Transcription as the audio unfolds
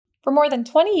For more than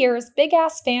 20 years, Big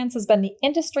Ass Fans has been the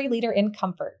industry leader in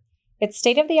comfort. Its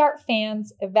state-of-the-art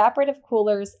fans, evaporative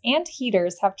coolers, and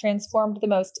heaters have transformed the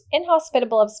most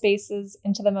inhospitable of spaces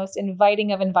into the most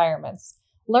inviting of environments.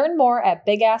 Learn more at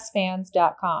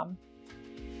bigassfans.com.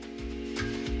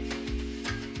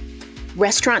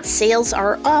 Restaurant sales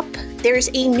are up, there's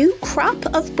a new crop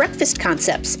of breakfast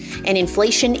concepts, and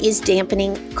inflation is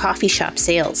dampening coffee shop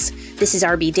sales. This is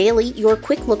RB Daily, your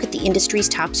quick look at the industry's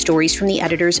top stories from the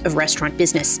editors of Restaurant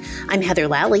Business. I'm Heather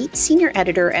Lally, Senior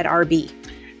Editor at RB.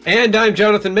 And I'm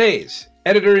Jonathan Mays,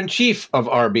 Editor-in-Chief of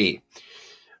RB.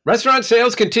 Restaurant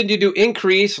sales continued to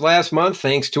increase last month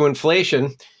thanks to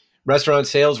inflation. Restaurant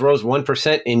sales rose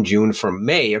 1% in June from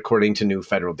May, according to new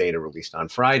federal data released on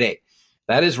Friday.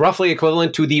 That is roughly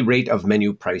equivalent to the rate of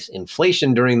menu price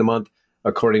inflation during the month,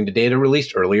 according to data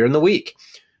released earlier in the week.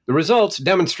 The results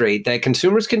demonstrate that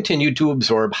consumers continue to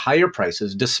absorb higher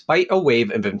prices despite a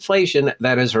wave of inflation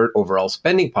that has hurt overall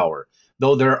spending power,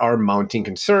 though there are mounting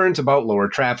concerns about lower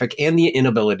traffic and the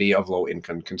inability of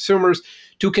low-income consumers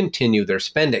to continue their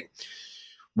spending.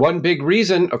 One big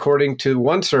reason, according to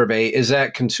one survey, is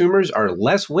that consumers are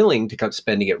less willing to cut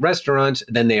spending at restaurants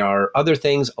than they are other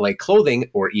things like clothing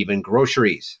or even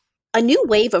groceries. A new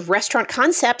wave of restaurant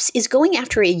concepts is going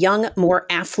after a young, more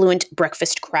affluent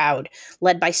breakfast crowd.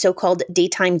 Led by so-called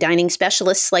daytime dining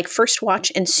specialists like First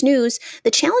Watch and Snooze,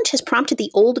 the challenge has prompted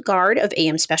the old guard of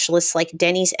AM specialists like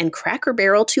Denny's and Cracker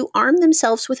Barrel to arm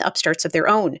themselves with upstarts of their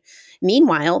own.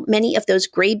 Meanwhile, many of those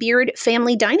graybeard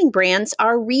family dining brands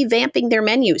are revamping their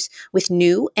menus with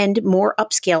new and more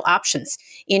upscale options.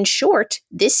 In short,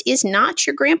 this is not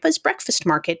your grandpa's breakfast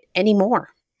market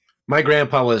anymore. My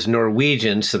grandpa was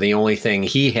Norwegian, so the only thing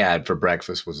he had for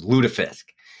breakfast was lutefisk.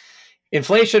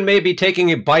 Inflation may be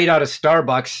taking a bite out of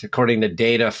Starbucks, according to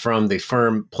data from the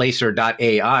firm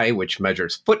Placer.ai, which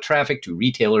measures foot traffic to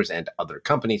retailers and other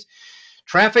companies.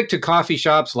 Traffic to coffee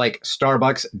shops like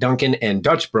Starbucks, Dunkin', and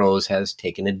Dutch Bros has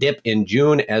taken a dip in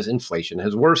June as inflation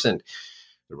has worsened.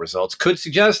 The results could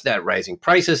suggest that rising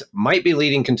prices might be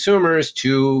leading consumers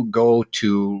to go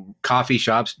to coffee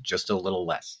shops just a little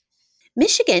less.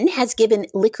 Michigan has given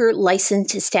liquor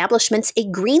licensed establishments a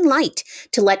green light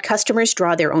to let customers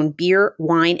draw their own beer,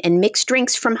 wine, and mixed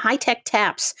drinks from high-tech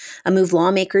taps, a move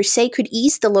lawmakers say could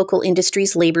ease the local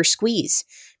industry's labor squeeze.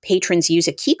 Patrons use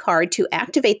a key card to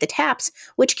activate the taps,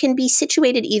 which can be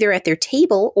situated either at their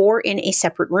table or in a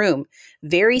separate room.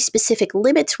 Very specific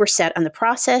limits were set on the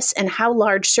process and how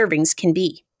large servings can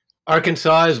be.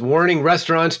 Arkansas is warning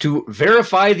restaurants to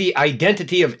verify the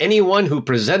identity of anyone who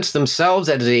presents themselves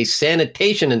as a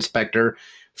sanitation inspector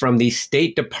from the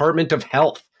State Department of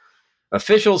Health.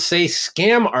 Officials say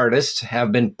scam artists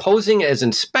have been posing as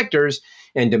inspectors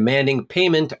and demanding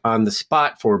payment on the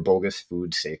spot for bogus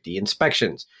food safety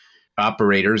inspections.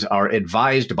 Operators are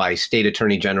advised by State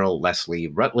Attorney General Leslie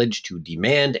Rutledge to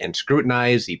demand and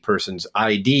scrutinize the person's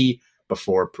ID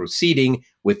before proceeding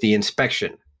with the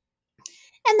inspection.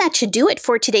 And that should do it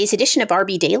for today's edition of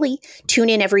RB Daily. Tune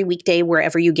in every weekday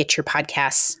wherever you get your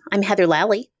podcasts. I'm Heather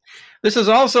Lally. This is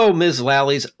also Ms.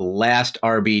 Lally's last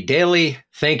RB Daily.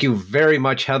 Thank you very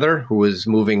much, Heather, who is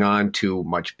moving on to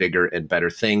much bigger and better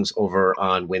things over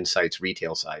on Winsight's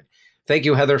retail side. Thank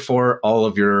you, Heather, for all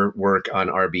of your work on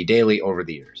RB Daily over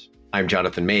the years. I'm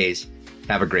Jonathan Mays.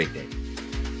 Have a great day.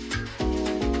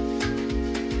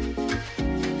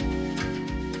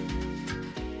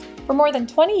 For more than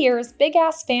 20 years, Big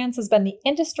Ass Fans has been the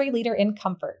industry leader in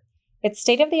comfort. Its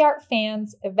state-of-the-art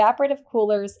fans, evaporative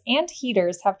coolers, and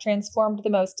heaters have transformed the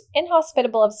most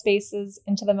inhospitable of spaces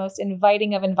into the most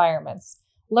inviting of environments.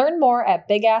 Learn more at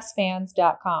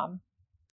bigassfans.com.